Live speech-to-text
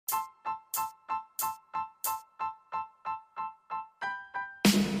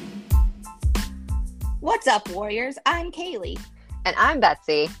What's up, Warriors? I'm Kaylee. And I'm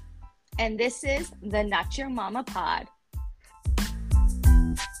Betsy. And this is the Not Your Mama Pod.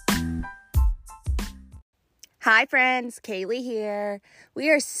 Hi, friends. Kaylee here. We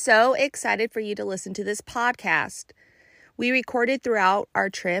are so excited for you to listen to this podcast. We recorded throughout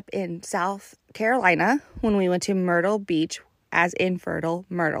our trip in South Carolina when we went to Myrtle Beach as Infertile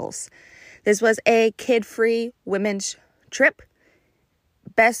Myrtles. This was a kid-free women's trip.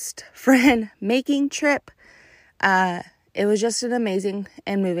 Best friend making trip. It was just an amazing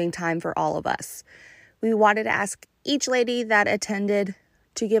and moving time for all of us. We wanted to ask each lady that attended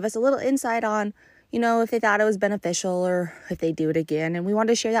to give us a little insight on, if they thought it was beneficial or if they do it again. And we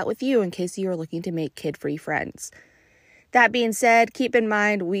wanted to share that with you in case you are looking to make kid-free friends. That being said, keep in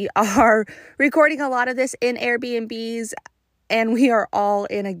mind we are recording a lot of this in Airbnbs and we are all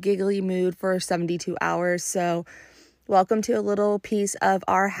in a giggly mood for 72 hours. So welcome to a little piece of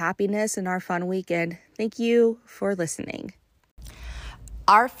our happiness and our fun weekend. Thank you for listening.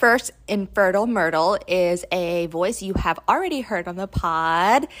 Our first infertile Myrtle is a voice you have already heard on the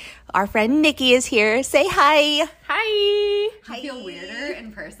pod. Our friend Nikki is here. Say hi. Hi. Do you feel weirder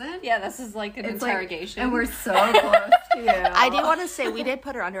in person? Yeah, this is like an interrogation. And we're so close to you. I do want to say we did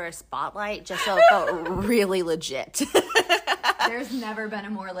put her under a spotlight just so it felt really legit. There's never been a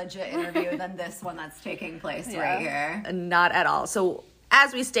more legit interview than this one that's taking place right here. Not at all. So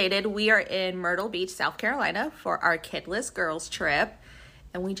as we stated, we are in Myrtle Beach, South Carolina for our kidless girls trip.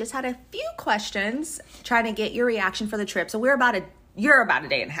 And we just had a few questions trying to get your reaction for the trip. So you're about a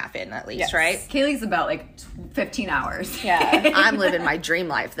day and a half in at least, Yes. right? Kaylee's about 15 hours. Yeah. I'm living my dream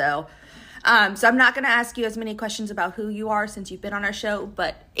life though. So I'm not going to ask you as many questions about who you are since you've been on our show.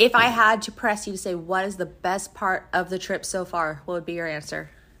 But if I had to press you to say what is the best part of the trip so far, what would be your answer?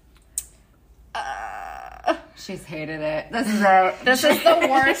 She's hated it. This is it. This is the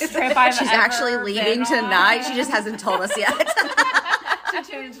worst trip I've She's ever actually leaving been tonight. on. She just hasn't told us yet. She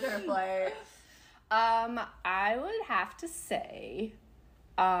changed her flight. I would have to say,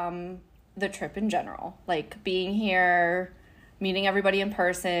 the trip in general, like being here, meeting everybody in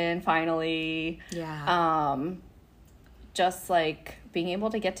person, finally. Yeah. Just like being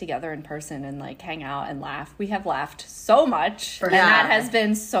able to get together in person and like hang out and laugh. We have laughed so much, and that has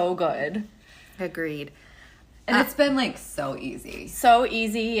been so good. Agreed. And it's been so easy. So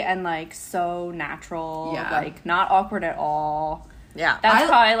easy and like so natural. Yeah. Like not awkward at all. Yeah. That's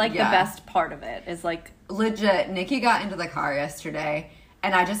probably the best part of it is like Legit, Nikki got into the car yesterday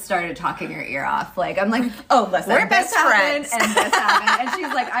and I just started talking her ear off. I'm like, oh, listen, we're best happened friends. and this happened. And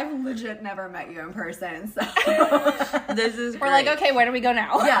she's like, I've legit never met you in person. So This is we're like, okay, where do we go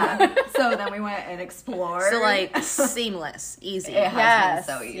now? yeah. So then we went and explored. So seamless, easy. It has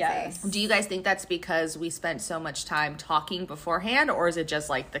been so easy. Yes. Do you guys think that's because we spent so much time talking beforehand, or is it just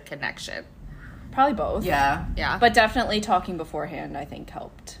the connection? Probably both. Yeah, Yeah. But definitely talking beforehand, I think,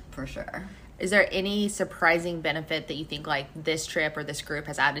 helped. for sure. Is there any surprising benefit that you think this trip or this group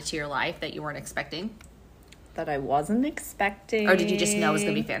has added to your life that you weren't expecting? That I wasn't expecting. Or did you just know it was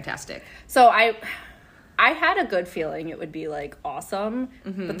going to be fantastic? So I had a good feeling it would be awesome,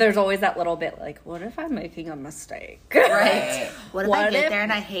 but there's always that little bit what if I'm making a mistake? Right. What if I get there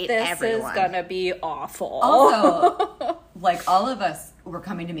and I hate everyone? This is gonna be awful. Also, all of us were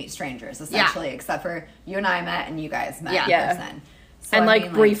coming to meet strangers, essentially, except for you and I met and you guys met in person. So,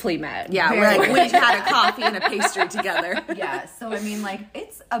 and briefly met. Yeah, we had a coffee and a pastry together. Yeah, so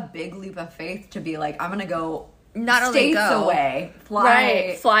it's a big leap of faith to be I'm gonna go Not only states go away,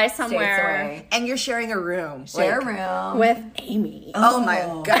 fly states somewhere away, and you're sharing a room. share a room with Amy. Oh my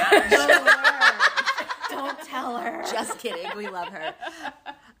gosh. Don't tell her. Just kidding. We love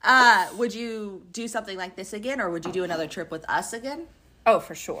her. Would you do something like this again, or would you do another trip with us again? Oh,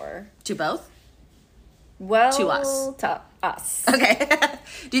 for sure. To both? Well, To us. To us. Okay.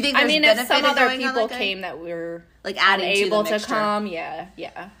 Do you think there's if benefit some in other going on people came that were adding to the unable to mixture? come,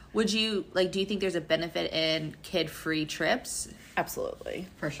 yeah. Would you do you think there's a benefit in kid-free trips? Absolutely.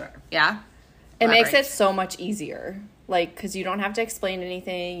 for sure. Yeah. It makes it Elaborate. so much easier. Because you don't have to explain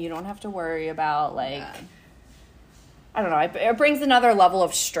anything. You don't have to worry about, I don't know. It brings another level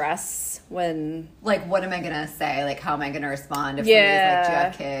of stress when... What am I gonna say? How am I gonna respond if somebody's do you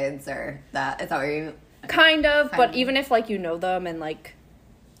have kids or that? Is that what you... Kind of, but even if, you know them and,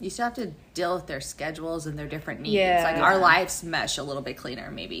 You still have to deal with their schedules and their different needs. Yeah. Our lives mesh a little bit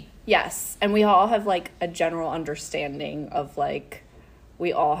cleaner, maybe. Yes. And we all have, a general understanding of,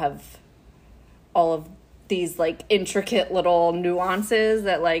 we all have all of these, intricate little nuances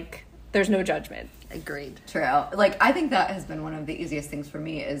that, there's no judgment. Agreed. True. I think that has been one of the easiest things for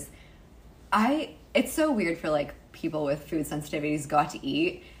me is it's so weird for people with food sensitivities go out to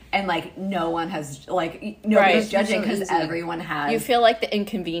eat and like no one has like nobody's judging because everyone has. You feel like the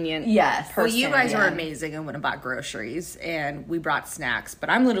inconvenient. Yes. Person. Well, you guys were amazing and went and bought groceries, and we brought snacks. But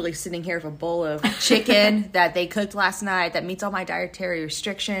I'm literally sitting here with a bowl of chicken that they cooked last night that meets all my dietary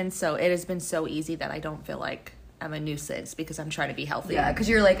restrictions. So it has been so easy that I don't feel like I'm a nuisance because I'm trying to be healthy. Yeah, because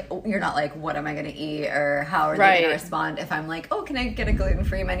you're not like, what am I going to eat, or how are they going to respond if I'm like, oh, can I get a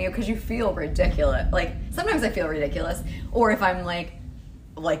gluten-free menu? Because you feel ridiculous. Like, sometimes I feel ridiculous. Or if I'm like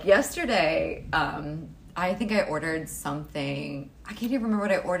yesterday, I think I ordered something. I can't even remember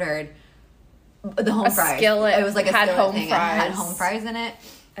what I ordered. The home fries. Skillet. It was like a skillet home thing. fries. It had home fries in it.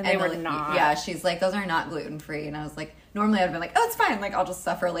 And they were not. Yeah, she's like, those are not gluten-free. And I was like, normally I'd been like, oh, it's fine. Like, I'll just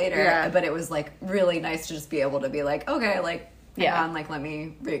suffer later. Yeah. But it was like really nice to just be able to be like, okay, like, hang on, like, let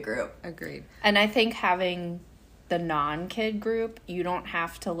me regroup. Agreed. And I think having the non-kid group, you don't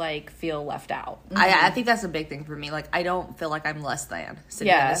have to like feel left out. I think that's a big thing for me. Like, I don't feel like I'm less than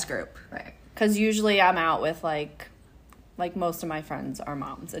sitting in this group. Right. Because usually I'm out with like most of my friends are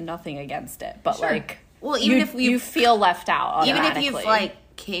moms, and nothing against it. But like, well, even if you feel left out, even if you've like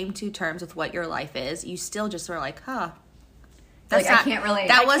came to terms with what your life is, you still just are like, that's like, I can't relate.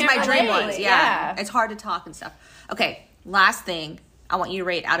 That was my dream relate. once. Yeah. It's hard to talk and stuff. Okay, last thing. I want you to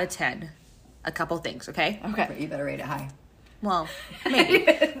rate out of 10 a couple things, okay? Okay. But you better rate it high. Well, maybe.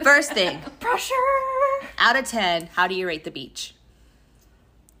 First thing. Pressure! Out of 10, how do you rate the beach?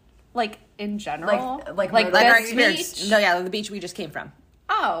 Like, in general? Like our experience. No, yeah, the beach we just came from.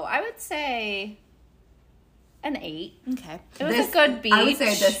 Oh, I would say an 8. Okay. It was a good beach. I would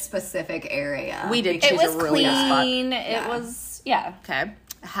say this specific area. We did It choose was a really good spot. clean. It was, yeah. Okay.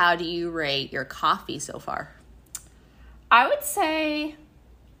 How do you rate your coffee so far? I would say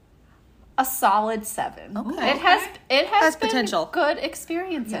a solid 7. Okay. It has been potential. Good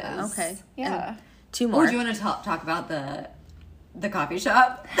experiences. Yeah. Okay. Yeah. And 2 more. Do you want to talk about the coffee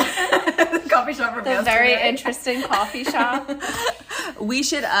shop? The coffee shop from The yesterday. very interesting coffee shop. We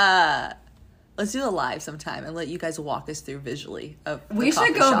should let's do a live sometime and let you guys walk us through visually of the We should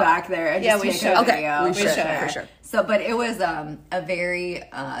coffee go shop. back there and just we take should. a Okay, video. we should, for sure. So, but it was a very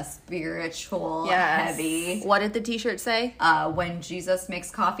spiritual, Yes. heavy. What did the t-shirt say? When Jesus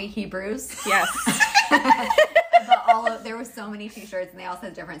makes coffee, he brews. Yes. But there were so many t-shirts, and they all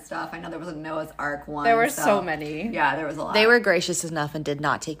said different stuff. I know there was a Noah's Ark one. There were so many. Yeah, there was a lot. They were gracious enough and did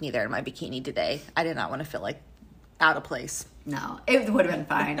not take me there in my bikini today. I did not want to feel like out of place. No, it would have been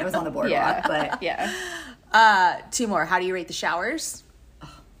fine. It was on the boardwalk, Yeah. but Yeah. 2 more. How do you rate the showers?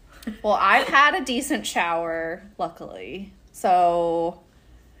 Well, I've had a decent shower, luckily. So,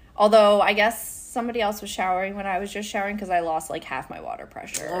 although I guess somebody else was showering when I was just showering because I lost like half my water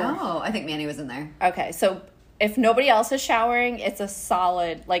pressure. Oh, I think Manny was in there. Okay, so if nobody else is showering, it's a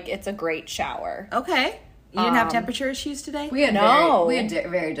solid, like, it's a great shower. Okay. You didn't have temperature issues today? We had No.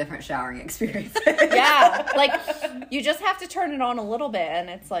 very different showering experiences. Yeah, like, you just have to turn it on a little bit and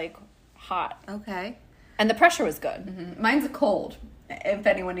it's like hot. Okay. And the pressure was good. Mine's cold. If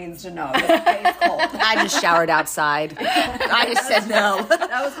anyone needs to know, it's cold. I just showered outside. I just said no.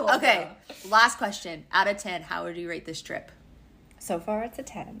 That was cold. Okay. Last question. Out of 10, how would you rate this trip? So far, it's a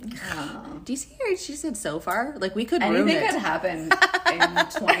 10. Do you see her? She said so far. Like, we could ruin Anything it. could happen in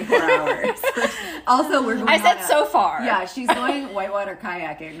 24 hours. Also, we're going I said so far. Yeah, she's going whitewater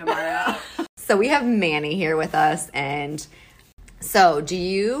kayaking tomorrow. So we have Manny here with us, and so do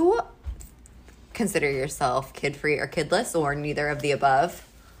you consider yourself kid-free or kidless, or neither of the above?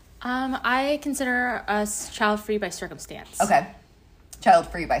 I consider us child-free by circumstance. Okay.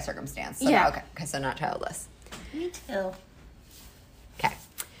 Child-free by circumstance. So Yeah. Okay, so not childless. Me too. Okay.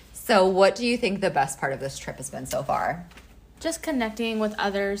 So what do you think the best part of this trip has been so far? Just connecting with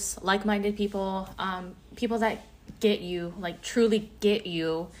others, like-minded people, people that get you, like truly get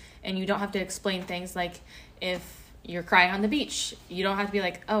you, and you don't have to explain things. Like if you're crying on the beach, you don't have to be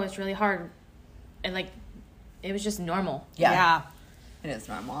like, oh, it's really hard. And like, it was just normal. Yeah. It is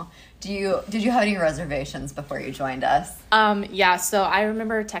normal. Did you have any reservations before you joined us? Yeah, so I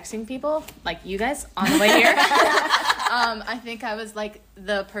remember texting people, like you guys, on the way here. I think I was like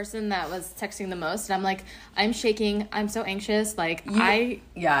the person that was texting the most, and I'm like, I'm shaking, I'm so anxious, like I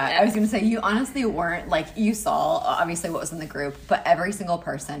was gonna say, you honestly weren't, like, you saw obviously what was in the group, but every single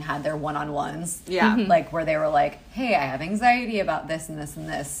person had their one-on-ones. Yeah. Like where they were like, hey, I have anxiety about this and this and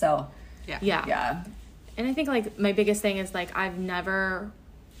this. So Yeah. And I think, like, my biggest thing is, like, I've never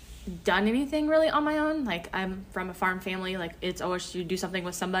done anything really on my own. Like, I'm from a farm family. Like, it's always you do something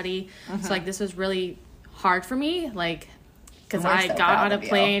with somebody. So, like, this was really hard for me. Like, because We're I so got proud on a of you.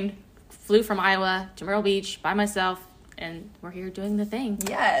 plane, flew from Iowa to Myrtle Beach by myself, and we're here doing the thing.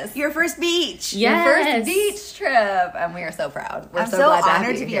 Yes. Your first beach. Yes. Your first beach trip. And we are so proud. We're I'm so glad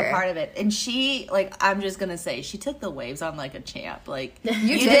honored to to be here. a part of it. And she, like, I'm just going to say, she took the waves on like a champ. Like,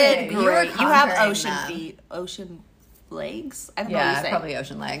 You did You were great. You have conquering ocean them. feet. Ocean legs? I don't know what you Yeah, say. probably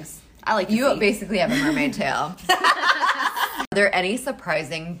ocean legs. I like You feet. basically have a mermaid tail. Are there any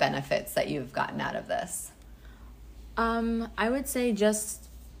surprising benefits that you've gotten out of this? I would say just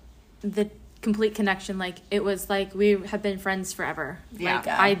the complete connection. Like, it was like we have been friends forever. Yeah. Like,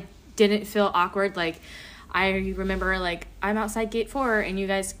 I didn't feel awkward. Like, I remember, like, I'm outside gate 4 and you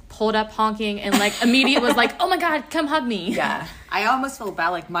guys pulled up honking and, like, immediate was like, oh my God, come hug me. Yeah. I almost felt bad.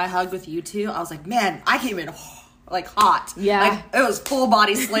 Like, my hug with you two, I was like, man, I came in like hot. Yeah. Like, it was full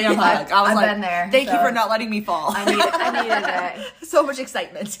body slam hug. I was I've like, been there, thank you so- for not letting me fall. I needed it. So much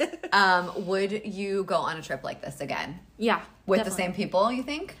excitement. Would you go on a trip like this again? Yeah. With the definitely. same people, you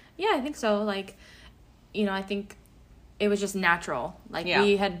think? Yeah, I think so. Like, you know, I think it was just natural. Like, Yeah.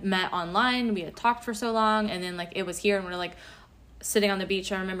 we had met online, we had talked for so long, and then, like, it was here, and we're, like, sitting on the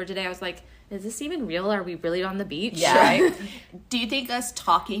beach. I remember today, I was like, is this even real? Are we really on the beach? Yeah. Right? Do you think us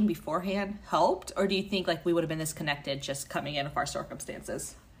talking beforehand helped? Or do you think, like, we would have been disconnected just coming in with our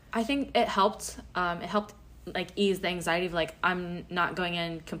circumstances? I think it helped. It helped, like, ease the anxiety of, like, I'm not going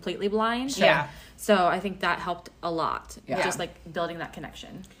in completely blind. Yeah. So I think that helped a lot. Yeah. Just, like, building that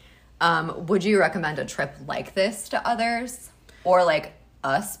connection. Would you recommend a trip like this to others? Or, like,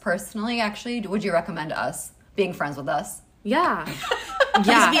 us personally, actually? Would you recommend us being friends with us? Yeah.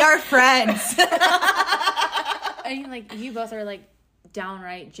 Please be our friends. I mean, like, you both are, like,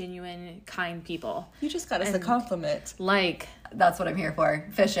 downright, genuine, kind people. You just got us a compliment. Like, That's what I'm here for.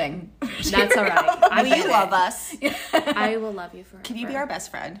 Fishing. that's all right. Will you love us? I will love you forever. Can you be our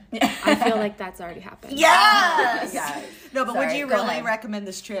best friend? I feel like that's already happened. Yes! Yeah. No, but would Sorry, you go really ahead. recommend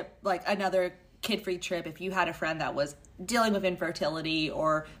this trip, like another kid-free trip, if you had a friend that was dealing with infertility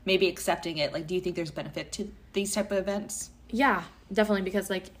or maybe accepting it? Like, do you think there's benefit to these type of events? Yeah, definitely, because,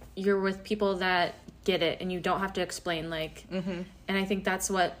 like, you're with people that get it and you don't have to explain, like, and I think that's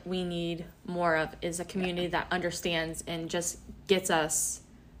what we need more of, is a community that understands and just gets us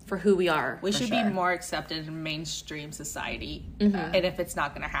for who we are. We should sure. be more accepted in mainstream society. And if it's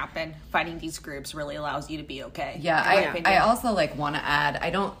not going to happen, finding these groups really allows you to be okay. Yeah, in my opinion. I also, like, want to add, I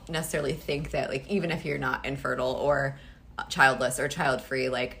don't necessarily think that, like, even if you're not infertile or childless or child-free,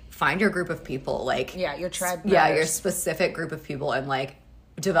 like, find your group of people. Like, Yeah, your tribe Yeah, members. your specific group of people, and, like,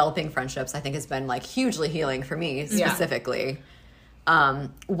 developing friendships, I think, has been, like, hugely healing for me specifically.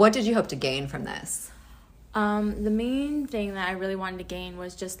 What did you hope to gain from this? The main thing that I really wanted to gain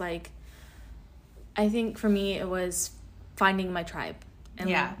was just, like, I think for me it was finding my tribe and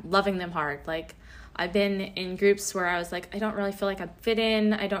Yeah. loving them hard. Like, I've been in groups where I was like, I don't really feel like I'm fit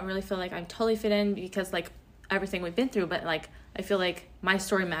in. I don't really feel like I'm totally fit in because, like, everything we've been through. But, like, I feel like my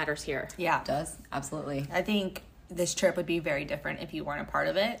story matters here. Yeah. It does. Absolutely. I think this trip would be very different if you weren't a part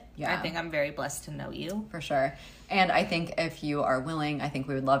of it. Yeah. I think I'm very blessed to know you. For sure. And I think if you are willing, I think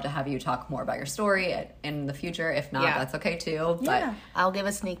we would love to have you talk more about your story in the future. If not, Yeah. that's okay too. Yeah. I'll give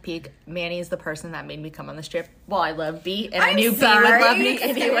a sneak peek. Manny is the person that made me come on this trip. Well, I love B, and I I'm knew sorry. B would love me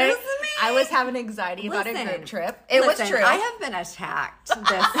Excuse anyway. me? I was having anxiety about a Listen. group trip. It was true. I have been attacked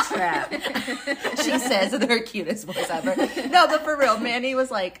this trip. She says in her cutest voice ever. No, but for real, Manny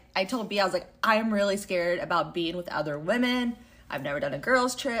was like, I told B, I was like, I'm really scared about being with other women. I've never done a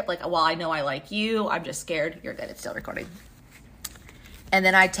girls trip. Like, while I know I like you, I'm just scared. You're good. It's still recording. And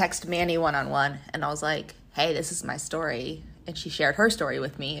then I text Manny one-on-one, and I was like, hey, this is my story. And she shared her story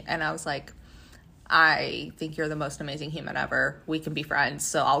with me. And I was like, I think you're the most amazing human ever. We can be friends,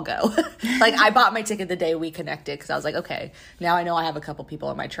 so I'll go. Like, I bought my ticket the day we connected because I was like, okay, now I know I have a couple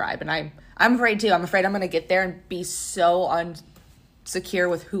people in my tribe. And I'm afraid, too. I'm afraid I'm going to get there and be so unsecure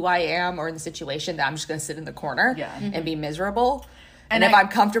with who I am or in the situation that I'm just going to sit in the corner and be miserable. And if I'm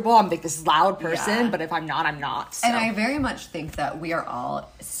comfortable, I'm like this loud person. Yeah. But if I'm not, I'm not. So. And I very much think that we are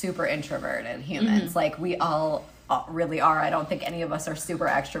all super introverted humans. Like, we all really are. I don't think any of us are super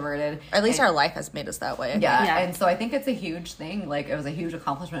extroverted. Or at least our life has made us that way. Yeah. And so I think it's a huge thing. Like, it was a huge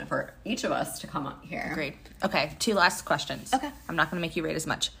accomplishment for each of us to come up here. Great. Okay, 2 last questions. Okay. I'm not going to make you rate as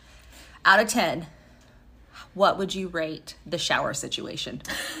much. Out of 10, what would you rate the shower situation?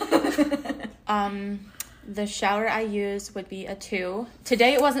 The shower I use would be a 2.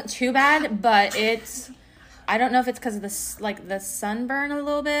 Today it wasn't too bad, but I don't know if it's because of the sunburn a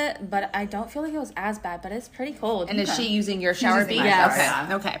little bit, but I don't feel like it was as bad, but it's pretty cold. And is she using your shower using bead? my Yes. shower,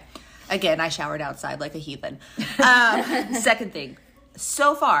 yeah. Okay. Again, I showered outside like a heathen. Second thing,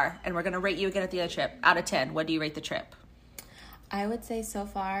 so far, and we're going to rate you again at the other trip, out of 10, what do you rate the trip? I would say so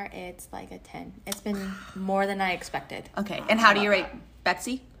far it's like a 10. It's been more than I expected. Okay, and how do you rate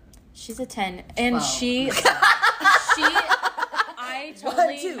Betsy? She's a 10, and 12. I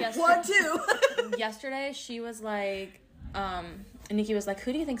totally 1, 2. yesterday she was like, Nikki was like,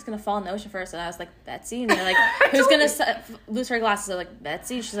 who do you think's gonna fall in the ocean first? And I was like, Betsy. And they're like, who's gonna lose her glasses? I was like,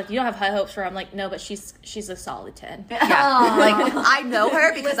 Betsy. She's like, you don't have high hopes for her. I'm like, no, but she's a solid 10. Yeah, like I know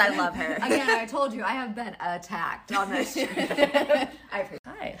her because I love her. Again, I told you I have been attacked on this.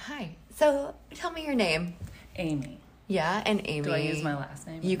 Hi. So tell me your name. Amy. Yeah, and Amy. Do I use my last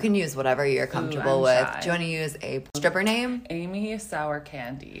name? You can use whatever you're comfortable I'm with. shy. Do you want to use a stripper name? Amy Sour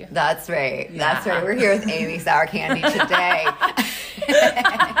Candy. That's right. Yeah. That's right. We're here with Amy Sour Candy today.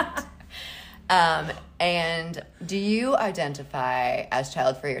 And do you identify as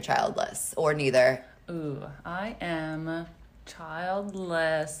child-free or childless, or neither? Ooh, I am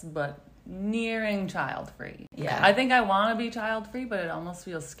childless, but nearing child-free. Yeah. I think I want to be child-free, but it almost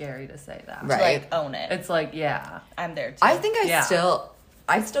feels scary to say that. Right. Like own it. It's like, yeah. I'm there too. I think I Yeah.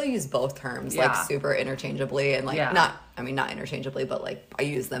 still use both terms Yeah. like super interchangeably, and like Yeah. not interchangeably, but like I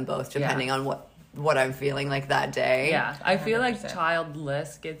use them both depending on what I'm feeling like that day. Yeah, I feel like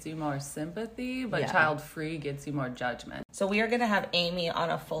childless gets you more sympathy, but Yeah. child-free gets you more judgment. So we are going to have Amy on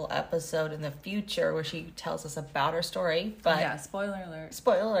a full episode in the future where she tells us about her story. But Yeah, spoiler alert.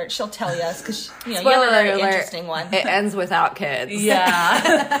 spoiler alert, she'll tell us because you have a Spoiler very alert. interesting one. It ends without kids.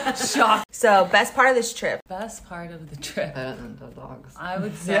 Yeah. Shock. So best part of this trip. Best part of the trip. The dogs. I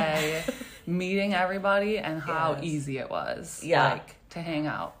would say meeting everybody and how Yes. easy it was. Yeah. Like to hang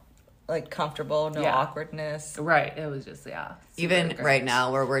out. Like comfortable, no Yeah. awkwardness. Right. It was just, yeah. Even super right great. now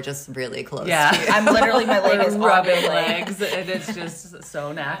where we're just really close. Yeah. to I'm literally, my leg is We're on your rubbing leg. legs and it's just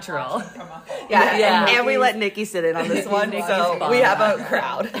so natural. Yeah, Yeah. And we let Nikki sit in on this one, Nikki's so fun. we have a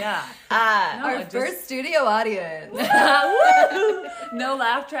crowd. Yeah. Uh, Our first studio audience. No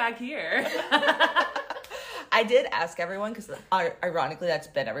laugh track here. I did ask everyone because ironically that's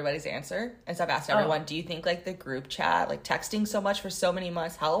been everybody's answer, and so I've asked everyone, do you think like the group chat, like texting so much for so many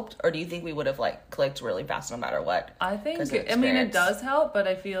months helped, or do you think we would have like clicked really fast no matter what? I think, 'Cause of I mean, it experience. does help, but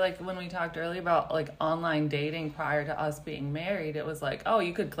I feel like when we talked earlier about like online dating prior to us being married, it was like, oh,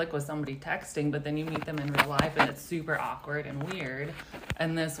 you could click with somebody texting, but then you meet them in real life and it's super awkward and weird.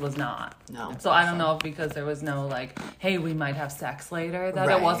 And this was not. No. So I don't know if because there was no like, hey, we might have sex later, that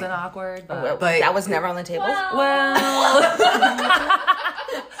Right. it wasn't awkward. But, But- that was never on the table. well,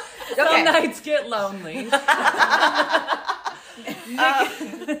 some Okay. nights get lonely.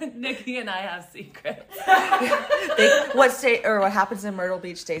 Nikki and I have secrets. What happens in Myrtle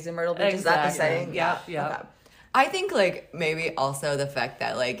Beach stays in Myrtle Beach. Is that the Exactly. saying? Yep. Okay. I think like maybe also the fact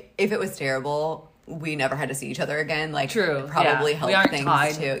that like if it was terrible, we never had to see each other again. Like True. probably Yeah. helped We aren't things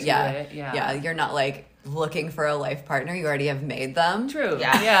tied too. to Yeah. it. Yeah. Yeah. You're not like looking for a life partner. You already have made them. True.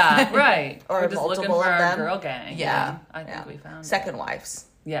 Yeah. Yeah. Right. Or We're just looking multiple for of our them. girl gang. Yeah. And I think Yeah. we found Second it. wives.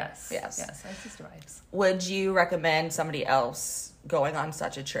 Yes. Yes. Yes. Our sister wives. Would you recommend somebody else going on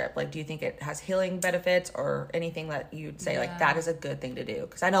such a trip? Like, do you think it has healing benefits or anything that you'd say, like, that is a good thing to do?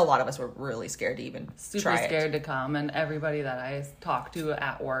 Because I know a lot of us were really scared to even Super try scared to come, and everybody that I talked to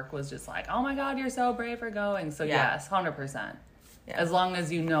at work was just like, "Oh my God, you're so brave for going." So Yeah. yes, 100%. Yeah. As long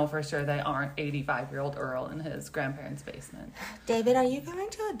as you know for sure they aren't 85-year-old Earl in his grandparents' basement. it. David, are you going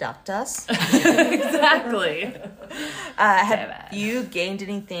to adopt us? Exactly. Have David. you gained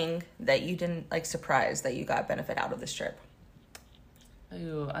anything that you didn't, like, surprise that you got benefit out of this trip?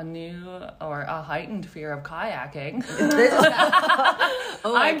 Ooh, a new or a heightened fear of kayaking.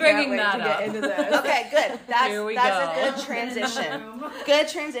 Oh, I I'm can't bringing wait that to get up. into this. Okay, good. Here we That's go. a good transition. Good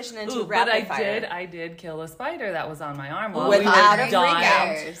transition into Ooh, but rapid fire. I did kill a spider that was on my arm Without we a were freak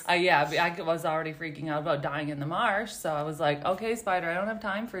dying. out. Yeah, I was already freaking out about dying in the marsh, so I was like, okay, spider, I don't have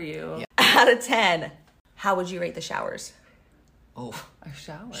time for you. Out of 10, how would you rate the showers? Oh, Our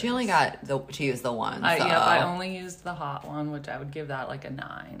showers. she only got to use the one. So. I only used the hot one, which I would give that like a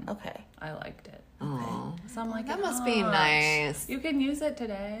 9. Okay. I liked it. Aw. So I'm like, That must be nice. You can use it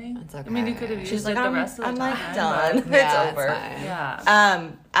today. It's I mean, you okay. could have used She's it like, the I'm rest of the like time. done. but- Yeah, It's over. fine.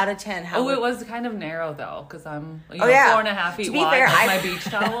 Yeah. Out of 10, how Oh, would it was kind of narrow though, because I'm Oh, yeah. 4.5 feet To be wide fair, with I- my beach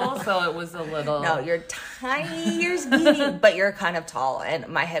towel, so it was a little. No, you're tiny, you're skinny, but you're kind of tall, and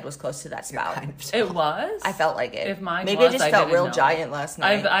my head was close to that spout. Kind of It was. I felt like it. If mine Maybe was, I just I felt didn't real know. giant last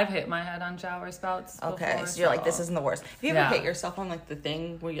night. I've hit my head on shower spouts. Okay, before, so you're like, this isn't the worst. Have you ever Yeah. hit yourself on like the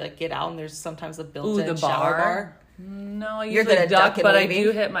thing where you like get out and there's sometimes a Ooh, built-in the shower bar? No, I You're usually good at duck, ducking, but maybe? I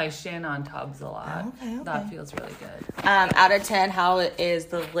do hit my shin on tubs a lot. Okay. That feels really good. Out of 10, how is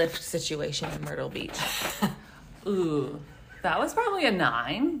the lift situation in Myrtle Beach? Ooh, That was probably a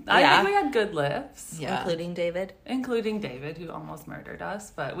 9. I think we had good lifts. Yeah. Including David, who almost murdered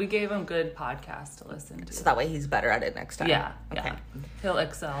us, but we gave him good podcasts to listen to. So that way he's better at it next time. Yeah. Okay. Yeah. He'll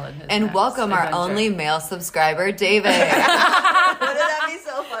excel in his And next welcome adventure. our only male subscriber, David. Wouldn't that be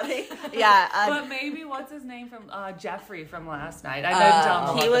so funny? Yeah. But maybe what's his name from Jeffrey from last night? I didn't tell him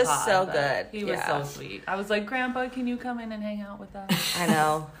about he the was pod, so but good. He was so sweet. I was like, Grandpa, can you come in and hang out with us? I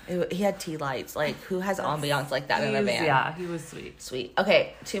know. He had tea lights. Like, who has ambiance like that in a van? Yeah, he was sweet. Sweet.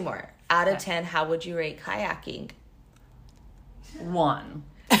 Okay, 2 more. Out of 10, how would you rate kayaking? 1.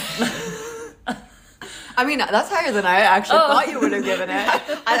 I mean, that's higher than I actually thought you would have given it.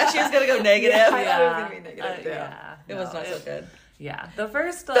 I thought she was going to go negative. I thought it was going to be negative, too. Yeah. It was not so good. Yeah. The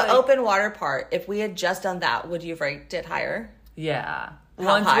first, The open water part, if we had just done that, would you have rated it higher? Yeah. How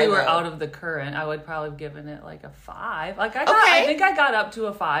Once high, we were though? out of the current, I would probably have given it like a 5. Like I think I got up to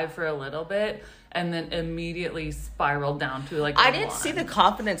a 5 for a little bit and then immediately spiraled down to like a I didn't 1. see the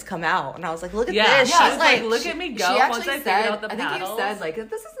confidence come out, and I was like, look at Yeah, this. yeah, She's like, look at me go. She Once actually I figured said, out the I think paddles. you said, like,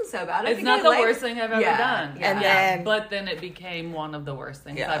 this isn't so bad. I It's think not I the like- worst thing I've ever done. Yeah. And then- but then it became one of the worst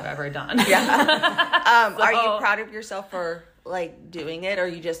things Yeah. I've ever done. Are you proud of yourself for like doing it, or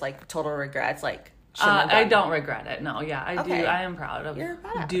you just like total regrets? Like, shouldn't have I done don't regret it. No, yeah, I do. Okay. I am proud of You're a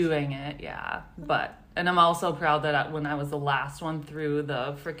badass. doing it. Yeah, and I'm also proud that when I was the last one through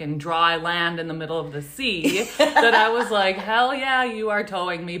the freaking dry land in the middle of the sea, that I was like, hell yeah, you are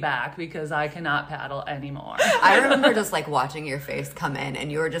towing me back because I cannot paddle anymore. I remember just like watching your face come in, and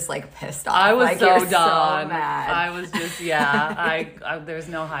you were just like pissed off. I was like, so you're done. So mad. I was just I there's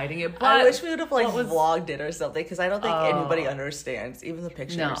no hiding it. But I wish we would have like what was- vlogged it or something, because I don't think anybody understands, even the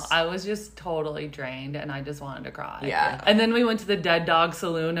pictures. No, I was just totally drained and I just wanted to cry. Yeah. And then we went to the dead dog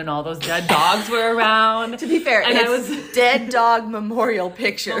saloon and all those dead dogs were around. To be fair, and it's I was dead dog memorial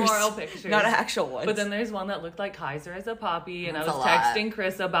pictures. Not actual ones. But then there's one that looked like Kaiser as a puppy, and That's I was a lot. texting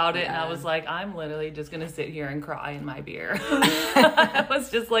Chris about it, and I Yeah. was like, I'm literally just gonna sit here and cry in my beer. I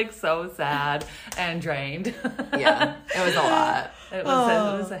was just like so sad and drained. Yeah, it was a lot. It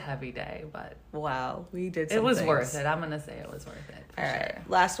was a heavy day, but wow, we did some it was things. worth it. I'm gonna say it was worth it. For All sure. right,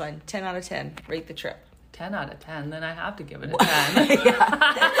 last one. 10 out of 10. Rate the trip. 10 out of 10, then I have to give it a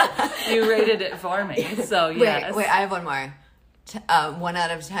 10. You rated it for me, so yes. Wait, I have one more. 1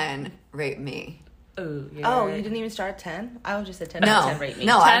 out of 10, rate me. Ooh, Oh, you didn't even start at 10? I would just say 10 No, out of 10. Rate me.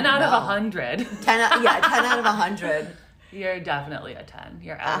 no, 10 out of no. 100. 10 out of 100. You're definitely a 10.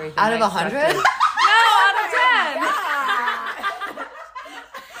 You're everything. Out of I 100? expected. No, out of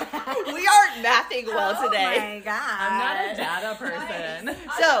 10. We aren't mathing well today. God. I'm not a data person.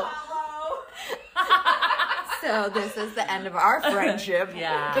 So, So this is the end of our friendship.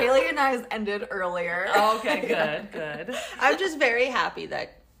 Yeah. Kaylee and I's ended earlier. Okay, good. I'm just very happy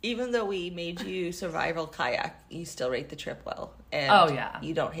that even though we made you survival kayak, you still rate the trip well. And Oh, yeah.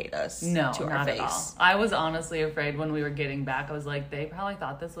 you don't hate us No, to our not face. at all. I was honestly afraid when we were getting back. I was like, they probably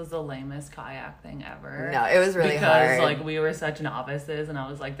thought this was the lamest kayak thing ever. No, it was really because, hard. like, we were such novices, and I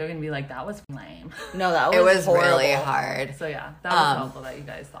was like, they're gonna be like, that was lame. No, that was It was horrible. really hard. So yeah, that was helpful that you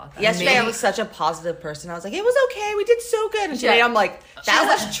guys thought that. Yesterday, Me- I was such a positive person. I was like, it was okay. We did so good. And today, Yeah. I'm like, that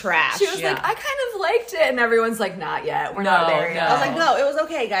was trash. She was Yeah. like, I kind of liked it. And everyo's like, not yet. We're No, not there yet. no. I was like, no, it was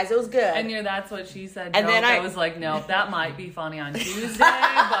okay, guys. It was good. And that's what she said. And then I I- was like, no, that might be funny on Tuesday, but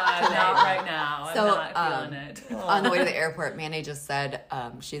not right now. I'm So, not feeling it. On the way to the airport, Manny just said,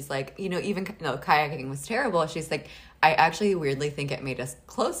 she's like, even though kayaking was terrible, she's like, I actually weirdly think it made us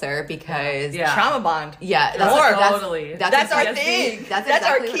closer because Yeah. Trauma bond. Yeah, More. Totally. That's our PTSD. thing. That's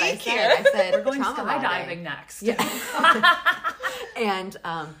our exactly what I key said. here. I said We're going trauma bonding. skydiving next. And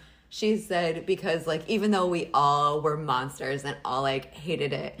she said because like even though we all were monsters and all like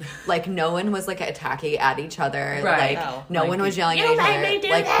hated it, like no one was like attacking at each other. Right. Like No. no one was yelling at each other.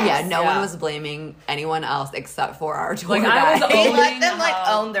 Like no one was blaming anyone else except for our tour Like, I was guide. They owning let them like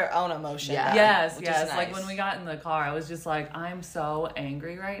how- own their own emotion. Yeah. Yes, Which is yes. nice. Like when we got in the car, I was just like, I'm so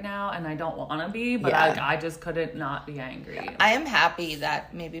angry right now, and I don't want to be, but Yeah. I just couldn't not be angry. I am happy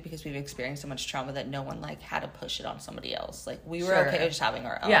that maybe because we've experienced so much trauma that no one like had to push it on somebody else. Like we were Sure. okay with just having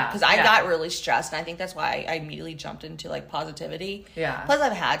our own. Yeah, Because I yeah. got really stressed, and I think that's why I immediately jumped into like positivity. Yeah. Plus,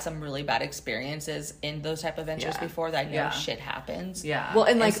 I've had some really bad experiences in those type of ventures Yeah. before that I know Yeah. shit happens. Yeah. Well,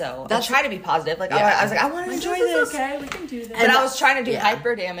 and like so that's I try to be positive. Like Yeah. I was like, I want to enjoy this this. is okay. We can do this. But I was trying to do Yeah.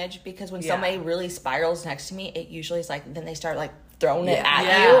 hyper damage because when Yeah. somebody really spirals next to me, it usually is like then they start like thrown it at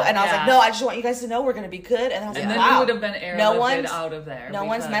you, and I was like, no, I just want you guys to know we're gonna be good. And I was like, then wow, you would have been airlifted out of there. No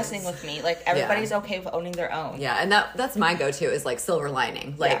one's messing with me. Like everybody's okay with owning their own. Yeah, and that's my go-to is like silver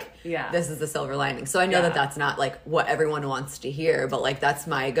lining. Like, this is the silver lining. So I know that that's not like what everyone wants to hear, but like that's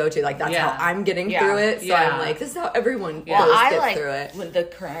my go-to. Like that's how I'm getting through it. So I'm like, this is how everyone gets through it. With the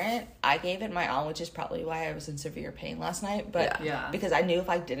current, I gave it my all, which is probably why I was in severe pain last night. But because I knew if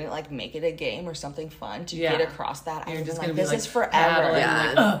I didn't like make it a game or something fun to get across that, I was just like, this is forever.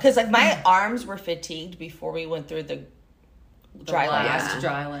 Because like my arms were fatigued before we went through the dry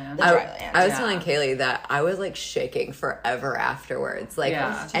land. I was telling Kaylee that I was like shaking forever afterwards. Like,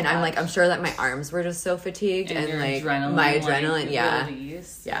 and I'm like, I'm sure that my arms were just so fatigued and like my adrenaline,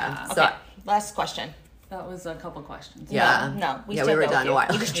 So last question. That was a couple questions. No, we were done a while.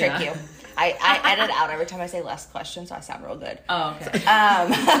 We just trick you. I edit out every time I say last question, so I sound real good. Oh, okay.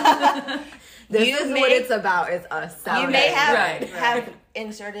 This is what it's about, is us sounding. You may have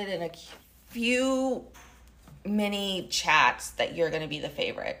inserted in a few mini chats that you're going to be the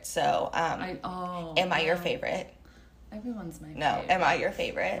favorite. So, am I your favorite? Everyone's my favorite. No, am I your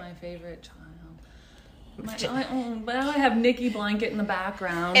favorite? My favorite child. But I have Nikki Blanket in the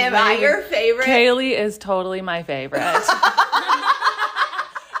background. Am I your favorite? Kaylee is totally my favorite. As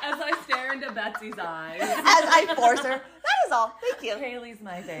I stare into Betsy's eyes. As I force her. That is all. Thank you. Kaylee's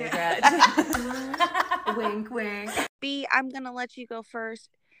my favorite. Wink, wink. B, I'm going to let you go first.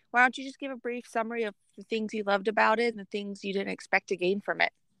 Why don't you just give a brief summary of the things you loved about it and the things you didn't expect to gain from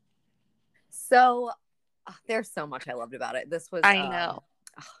it? So, there's so much I loved about it. This was... I know.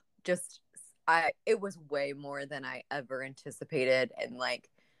 It was way more than I ever anticipated, and like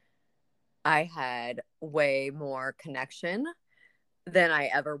I had way more connection than I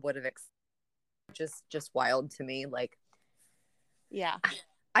ever would have just wild to me. Like,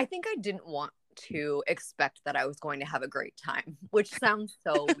 I think I didn't want to expect that I was going to have a great time, which sounds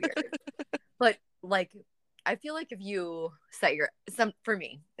so weird. But like, I feel like if you set for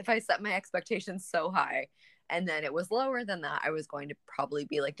me, if I set my expectations so high and then it was lower than that, I was going to probably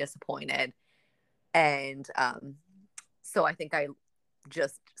be like disappointed. And so I think I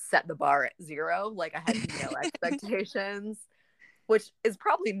just set the bar at 0. Like I had no expectations, which is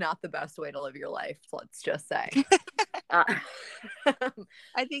probably not the best way to live your life, let's just say. I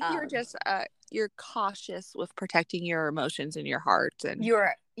think you're cautious with protecting your emotions and your heart and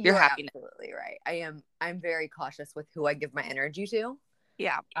you're happiness. Absolutely right. I'm very cautious with who I give my energy to.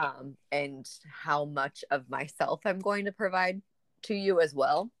 Yeah. And how much of myself I'm going to provide to you as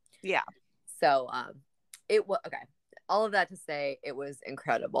well. Yeah. So, it was okay. All of that to say, it was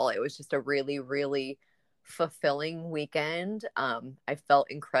incredible. It was just a really, really fulfilling weekend. I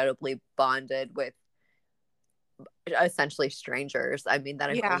felt incredibly bonded with essentially strangers. I mean, that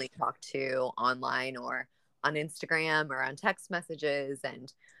I've only talked to online or on Instagram or on text messages.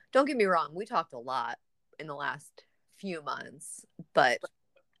 And don't get me wrong, we talked a lot in the last few months, but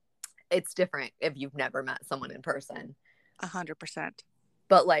it's different if you've never met someone in person. 100%.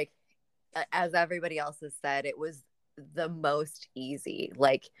 But like, as everybody else has said, it was the most easy.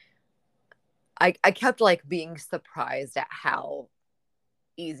 Like I kept like being surprised at how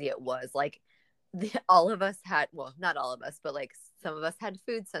easy it was. Like all of us had, well, not all of us, but like some of us had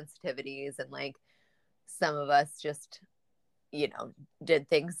food sensitivities and like some of us just, did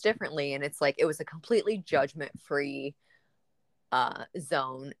things differently. And it's like, it was a completely judgment-free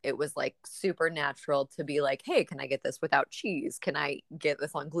zone. It was like super natural to be like, hey, can I get this without cheese? Can I get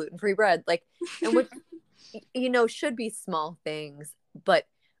this on gluten-free bread? Like, and which should be small things, but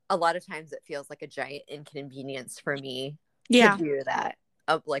a lot of times it feels like a giant inconvenience for me to do that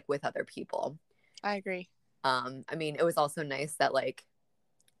like with other people. I agree. I mean, it was also nice that like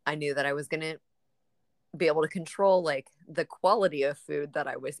I knew that I was gonna be able to control like the quality of food that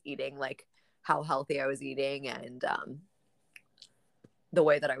I was eating, like how healthy I was eating and the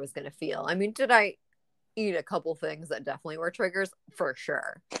way that I was going to feel. I mean, did I eat a couple things that definitely were triggers? For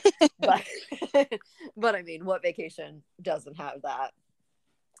sure. But I mean, what vacation doesn't have that?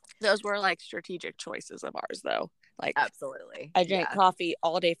 Those were like strategic choices of ours though. Like absolutely. I drank coffee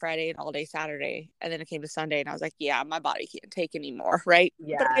all day Friday and all day Saturday. And then it came to Sunday and I was like, yeah, my body can't take anymore. Right.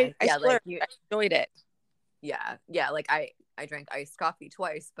 Yeah. But I enjoyed it. Yeah. Yeah. Like I drank iced coffee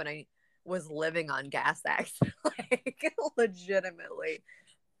twice, but I was living on gas X. Like legitimately.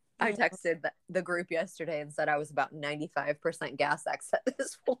 I texted the group yesterday and said I was about 95% gas X at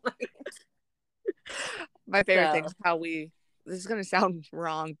this point. My favorite thing is how this is going to sound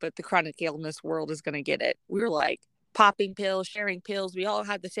wrong, but the chronic illness world is going to get it. We were like popping pills, sharing pills. We all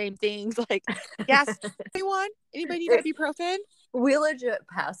had the same things. Like, yes, anyone? Anybody need ibuprofen? We legit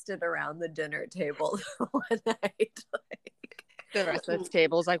passed it around the dinner table one night. The rest of the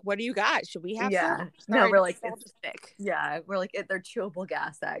table's like, what do you got? Should we have Yeah. some? No, Sorry, we're like, it's all just thick. yeah, we're like, they're chewable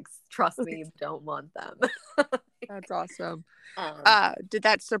gas eggs. Trust me, you don't want them. That's awesome. Um, Did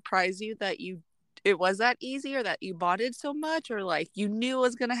that surprise you that it was that easy, or that you bonded so much, or like you knew it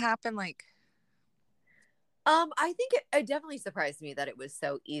was gonna happen? Like, I think it definitely surprised me that it was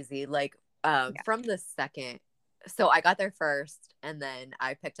so easy. Like, from the second, so I got there first, and then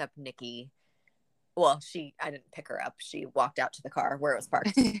I picked up Nikki. Well, I didn't pick her up. She walked out to the car where it was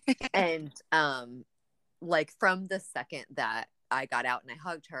parked. And, like from the second that I got out and I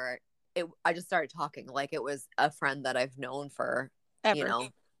hugged her, I just started talking like it was a friend that I've known for, ever.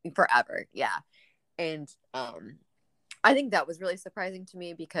 Forever. Yeah. And, I think that was really surprising to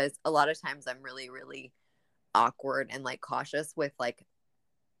me because a lot of times I'm really, really awkward and like cautious with like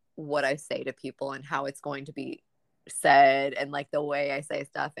what I say to people and how it's going to be said and like the way I say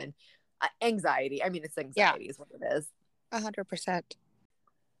stuff and anxiety. I mean, it's anxiety is what it is. 100%.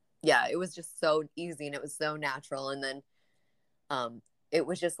 Yeah, it was just so easy and it was so natural. And then it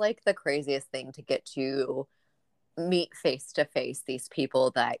was just like the craziest thing to get to meet face to face these people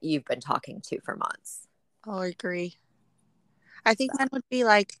that you've been talking to for months. Oh, I agree. I think mine would be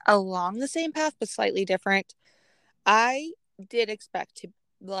like along the same path, but slightly different. I did expect to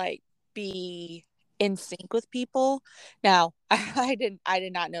like be in sync with people. Now, I did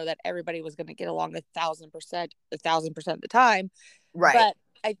not know that everybody was going to get along 1,000% of the time. Right. But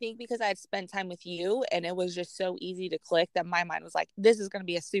I think because I had spent time with you and it was just so easy to click that my mind was like, this is going to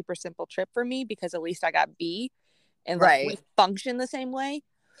be a super simple trip for me because at least I got B and like we function the same way.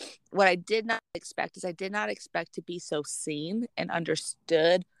 What I did not expect is I did not expect to be so seen and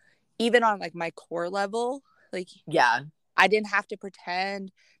understood, even on like my core level. Like, yeah, I didn't have to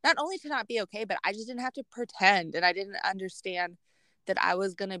pretend, not only to not be okay, but I just didn't have to pretend. And I didn't understand that I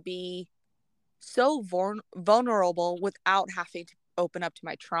was going to be so vulnerable without having to open up to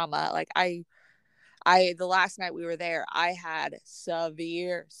my trauma. Like the last night we were there, I had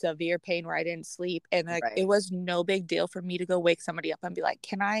severe pain where I didn't sleep. And like, it was no big deal for me to go wake somebody up and be like,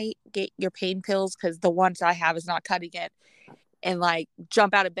 can I get your pain pills? Cause the ones I have is not cutting it, and like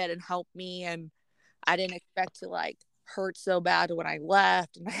jump out of bed and help me. And I didn't expect to like hurt so bad when I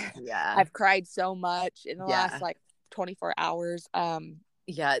left. And I've cried so much in the last like 24 hours.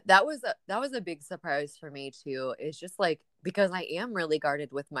 Yeah, that was a big surprise for me too. It's just like, because I am really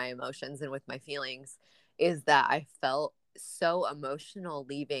guarded with my emotions and with my feelings, is that I felt so emotional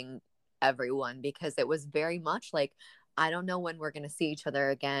leaving everyone because it was very much like, I don't know when we're going to see each other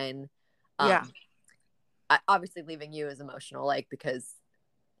again. Obviously leaving you is emotional, like, because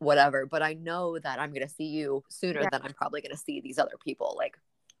whatever, but I know that I'm going to see you sooner than I'm probably going to see these other people. Like,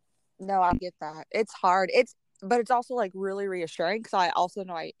 no, I get that. It's hard. But it's also like really reassuring because I also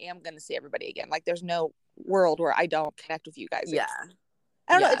know I am going to see everybody again. Like, there's no world where I don't connect with you guys. Yeah.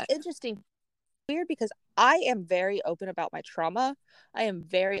 I don't know. It's interesting. Weird because I am very open about my trauma. I am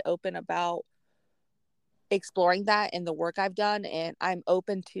very open about exploring that in the work I've done. And I'm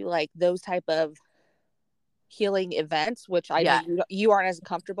open to like those type of healing events, which I know you aren't as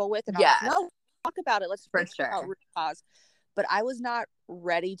comfortable with. And I'm like, no, talk about it. Let's figure out root cause. But I was not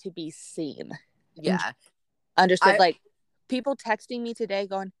ready to be seen. Yeah. Understood. Like, people texting me today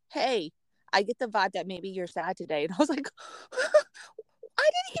going, hey, I get the vibe that maybe you're sad today. And I was like, I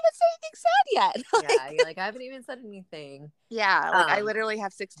didn't even say anything sad yet. You're like, I haven't even said anything. Yeah, like I literally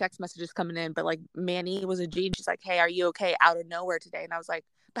have 6 text messages coming in, but like Manny was a G and she's like, hey, are you okay? Out of nowhere today. And I was like,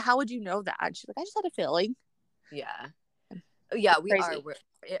 but how would you know that? And she's like, I just had a feeling. Yeah. Yeah, we are.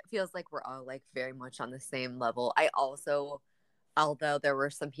 It feels like we're all like very much on the same level. I also, although there were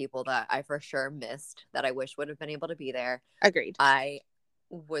some people that I for sure missed that I wish would have been able to be there. Agreed. I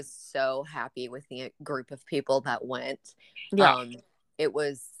was so happy with the group of people that went. Yeah. It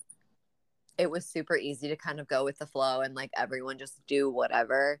was super easy to kind of go with the flow and like everyone just do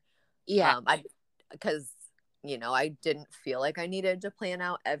whatever. Yeah. Because I didn't feel like I needed to plan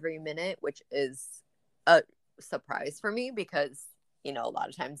out every minute, which is a surprise for me because a lot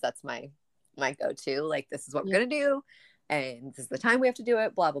of times that's my go-to, like, this is what we're gonna do and this is the time we have to do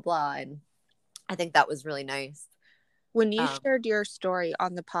it, blah blah blah. And I think that was really nice. When you shared your story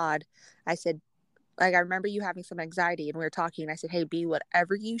on the pod, I said, like, I remember you having some anxiety and we were talking and I said, hey B,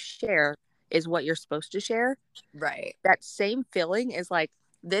 whatever you share is what you're supposed to share. Right. That same feeling is like,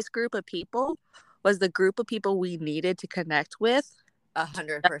 this group of people was the group of people we needed to connect with.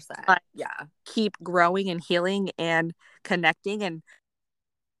 100%. Yeah. Keep growing and healing and connecting. And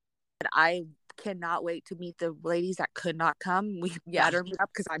I cannot wait to meet the ladies that could not come. We better meet up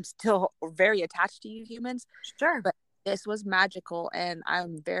because I'm still very attached to you humans. Sure. But this was magical. And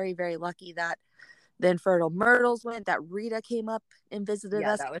I'm very, very lucky that the Infertile Myrtles went, that Rita came up and visited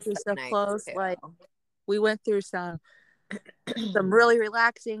us. That was so nice close. too. Like, we went through some really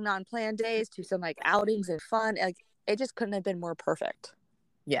relaxing, non-planned days to some like outings and fun. Like, it just couldn't have been more perfect.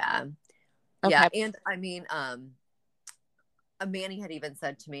 Yeah. Okay. Yeah. And I mean, Manny had even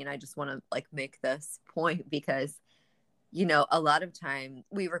said to me, and I just want to like make this point because, you know, a lot of time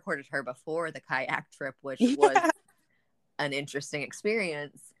we recorded her before the kayak trip, which was an interesting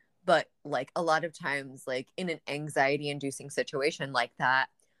experience. But like a lot of times, like in an anxiety inducing situation like that,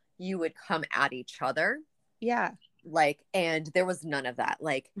 you would come at each other. Yeah. Like, and there was none of that.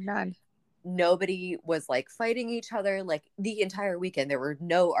 Like, none. Nobody was like fighting each other. Like the entire weekend, there were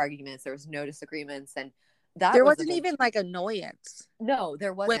no arguments. There was no disagreements. And that there wasn't even like annoyance. No,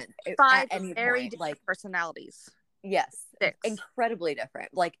 there wasn't. With 5 at any very point, different like personalities. Yes. 6. Incredibly different.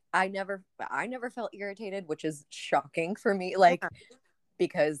 Like I never felt irritated, which is shocking for me. Like,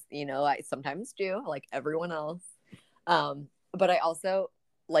 because, you know, I sometimes do, like everyone else. But I also,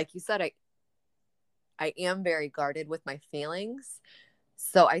 like you said, I am very guarded with my feelings.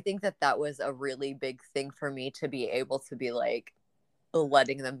 So I think that was a really big thing for me to be able to be like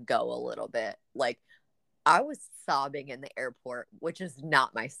letting them go a little bit. Like I was sobbing in the airport, which is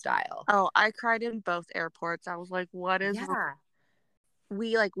not my style. Oh, I cried in both airports. I was like, what is wrong?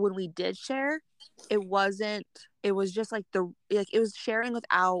 We like when we did share, it was just like it was sharing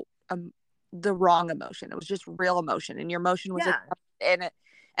without the wrong emotion. It was just real emotion, and your emotion was in it.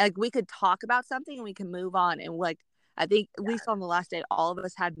 And like we could talk about something and we can move on. And like I think at least on the last day, all of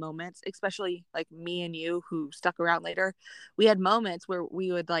us had moments, especially like me and you who stuck around later. We had moments where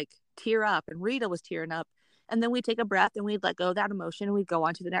we would like tear up, and Rita was tearing up. And then we'd take a breath and we'd let go of that emotion and we'd go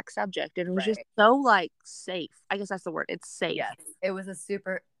on to the next subject. And it was just so like safe. I guess that's the word. It's safe. Yes. It was a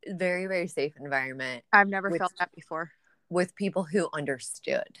very, very safe environment. I've never felt that before. With people who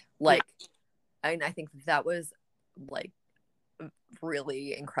understood. Like, and I think that was like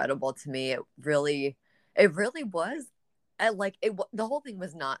really incredible to me. It really was. The whole thing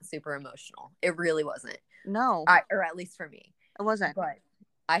was not super emotional. It really wasn't. No. Or at least for me. It wasn't. But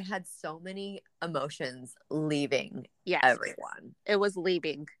I had so many emotions leaving everyone. It was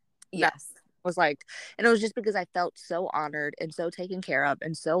leaving. Yes. That was like, and it was just because I felt so honored and so taken care of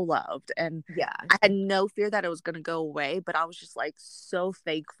and so loved. And I had no fear that it was going to go away, but I was just like so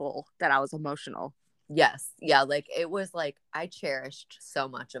thankful that I was emotional. Yes. Yeah. Like it was like, I cherished so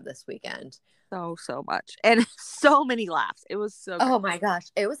much of this weekend. So much. And so many laughs. It was so Oh my gosh.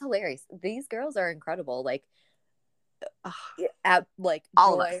 It was hilarious. These girls are incredible. Like,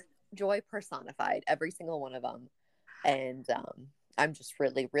 joy personified, every single one of them. And I'm just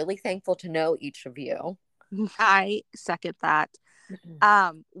really, really thankful to know each of you. I second that.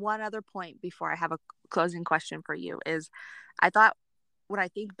 One other point before I have a closing question for you is I thought when I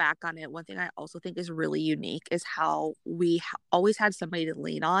think back on it, one thing I also think is really unique is how we always had somebody to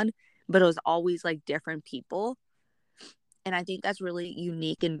lean on, but it was always like different people. And I think that's really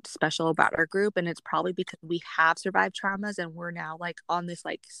unique and special about our group. And it's probably because we have survived traumas and we're now like on this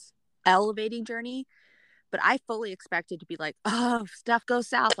like elevating journey. But I fully expected to be like, oh, stuff goes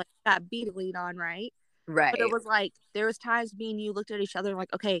south. Like that beat to lean on, right? Right. But it was like, there was times me and you looked at each other and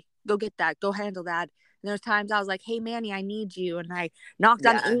like, okay, go get that. Go handle that. And there's times I was like, hey, Manny, I need you. And I knocked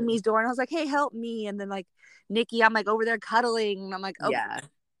on Amy's door and I was like, hey, help me. And then like, Nikki, I'm like over there cuddling. And I'm like, oh,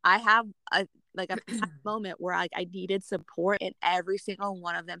 I have a moment where I needed support and every single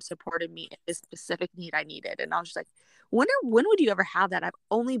one of them supported me in this specific need I needed. And I was just like, when would you ever have that? I've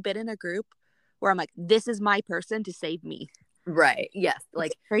only been in a group where I'm like, this is my person to save me. Right. Yes.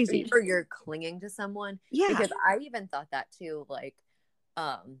 Like it's crazy. Or you're clinging to someone. Yeah. Because I even thought that too. Like,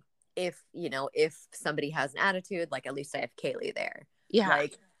 if somebody has an attitude, like at least I have Kaylee there. Yeah.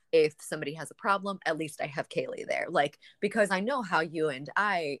 Like if somebody has a problem, at least I have Kaylee there. Like, because I know how you and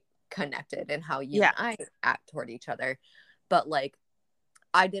I connected and how you and I act toward each other. But like,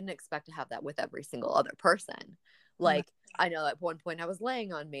 I didn't expect to have that with every single other person. Like, I know at one point I was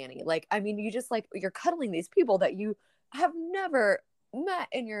laying on Manny. Like, I mean, you just like, you're cuddling these people that you have never met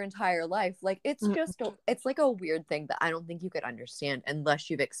in your entire life. Like, it's just, it's like a weird thing that I don't think you could understand unless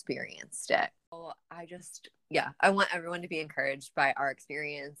you've experienced it. So I want everyone to be encouraged by our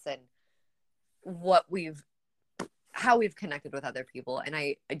experience and how we've connected with other people. And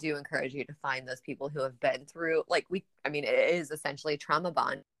I do encourage you to find those people who have been through, like, it is essentially trauma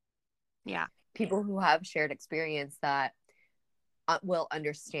bond. Yeah. People who have shared experience that will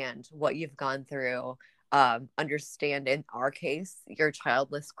understand what you've gone through, understand, in our case, your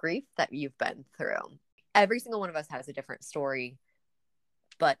childless grief that you've been through. Every single one of us has a different story,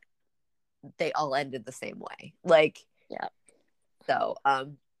 but they all ended the same way. Like, so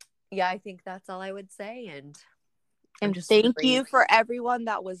yeah, I think that's all I would say. And thank you for everyone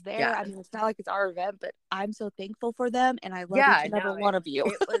that was there. Yeah. I mean, it's not like it's our event, but I'm so thankful for them, and I love each and every one of you.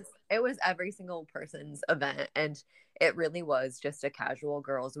 It was every single person's event, and it really was just a casual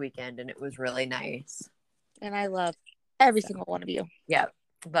girls' weekend, and it was really nice. And I love every single one of you. Yeah,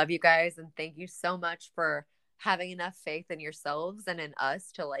 love you guys, and thank you so much for having enough faith in yourselves and in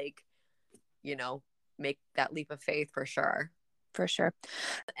us to, like, you know, make that leap of faith for sure. For sure.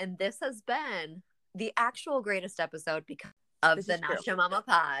 And this has been the actual greatest episode because of the Nasha Mama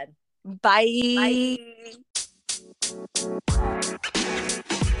Pod. Bye. Bye.